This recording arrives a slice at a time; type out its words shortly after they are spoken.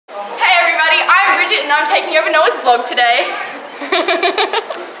taking over Noah's vlog today.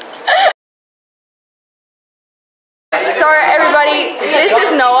 So everybody, this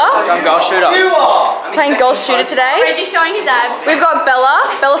is Noah. I'm goal shooter. Playing goal shooter today. Reggie's showing his abs. We've got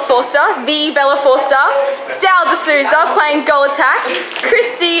Bella Forster, the Bella Forster. Dal D'Souza playing goal attack.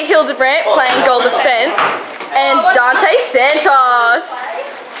 Christy Hildebrandt playing goal defense. And Dante Santos.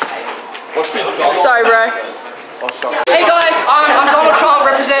 Sorry, bro. Hey guys, I'm Donald Trump,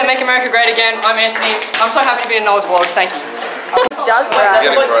 represent Make America Great Again. I'm Anthony. I'm so happy to be in Noah's vlog. Thank you. Does?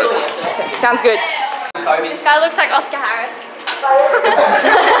 Right. Sounds good. This guy looks like Oscar Harris.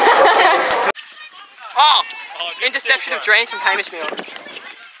 Oh! Interception of dreams from Hamish Mill.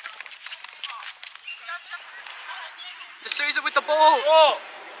 D'Souza with the ball!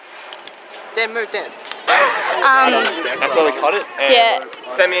 Dan, move, Dan. That's why we cut it. Yeah.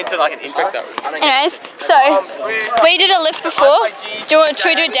 Send me into like an intro that. Anyways, so we did a lift before. Should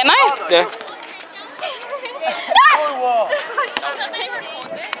we do a demo? Yeah.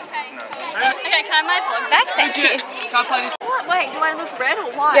 Okay, can I have my vlog back? Thank you. What? Wait, do I look red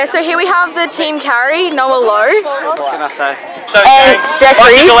or white? Yeah, so here we have the team carry, Noah Lowe. What can I say? And Deck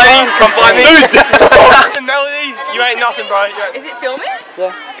Reese. Come find me. Melodies, you ain't nothing, bro. Is it filming?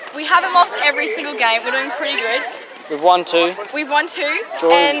 Yeah. We haven't lost every single game. We're doing pretty good. We've won 2. We've won 2,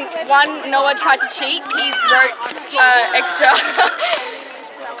 and one Noah tried to cheat. He wrote extra,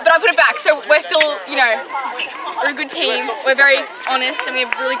 but I put it back. So we're still, you know, we're a good team. We're very honest, and we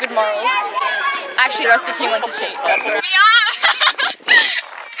have really good morals. Actually, the rest of the team went to cheat. That's all right.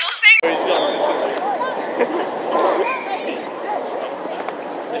 Still sing.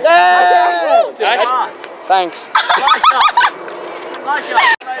 Thanks.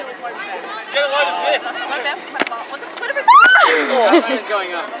 Get a load of this.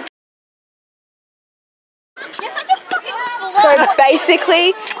 So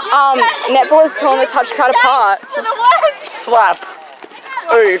basically, netball is pulling the touch card apart. Slap.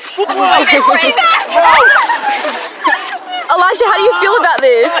 Oof. Elijah, how do you feel about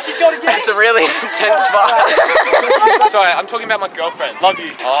this? It's a really intense fight. Sorry, I'm talking about my girlfriend. Love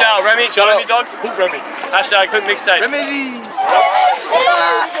you. Shout out Remy. Shout out Remy dog. Remy. Hashtag quick mixtape. Remy.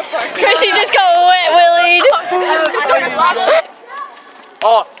 Chrissy just got wet willied.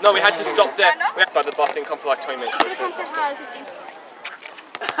 Oh no, we had to stop there. But the bus didn't come for like 20 minutes.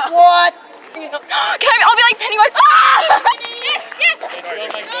 What? I'll be like Pennywise.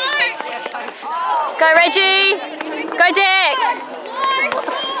 Go Reggie. Go Dick. What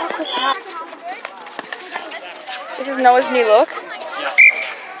the fuck was that? This is Noah's new look.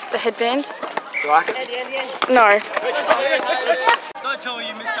 The headband. You like it? No. Don't tell me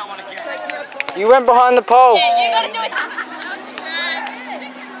you missed that one again. You went behind the pole. Yeah, you gotta do it.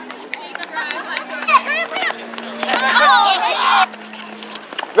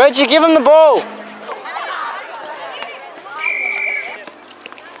 Reggie, give him the ball.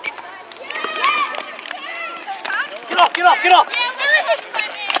 Get up, get up, get up.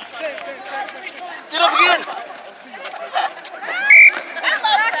 Get up again.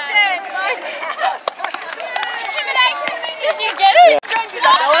 Did you get it?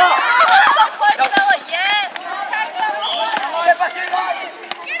 Yeah.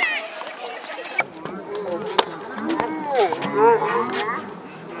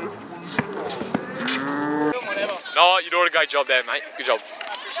 No, you're doing a great job there, mate. Good job. Just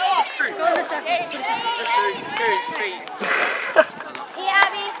 2 feet.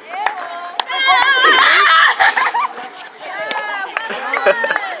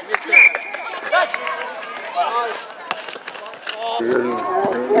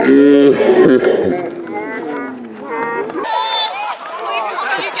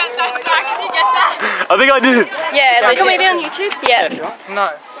 I think I did. Yeah, Can we be on YouTube? Yeah. No.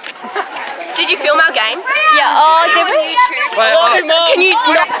 Did you film our game? Yeah, oh, did we? Can you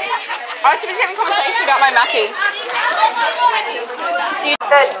not? I was just having a conversation about my matches.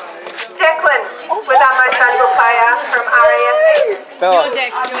 That Declan was our most valuable player from RAF East. Bella. Your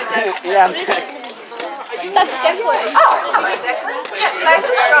deck. Yeah, I'm Dick. That's Declan. Oh, hello Declan.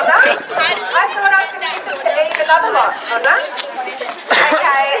 Congratulations on that. I thought I was going to eat another lot on that.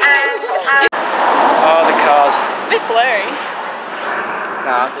 Okay, and Oh, the cars. It's a bit blurry.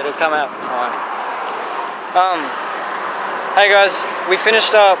 Nah, it'll come out fine. Hey guys, we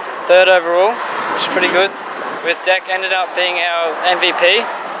finished up 3rd overall, which is pretty good. With Deck ended up being our MVP.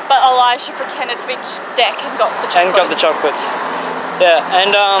 But Elijah pretended to be Deck and got the chocolates. And got the chocolates. Yeah,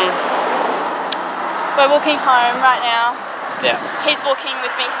 and We're walking home right now. yeah, He's walking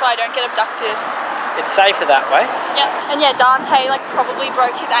with me so I don't get abducted. it's safer that way. Yeah. And yeah, Dante like probably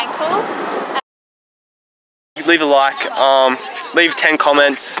broke his ankle. Leave a like. leave 10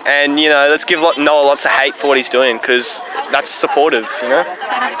 comments, and you know, let's give Noah lots of hate for what he's doing, because that's supportive, you know.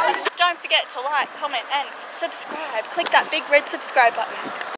 Don't forget to like, comment and subscribe. Click that big red subscribe button.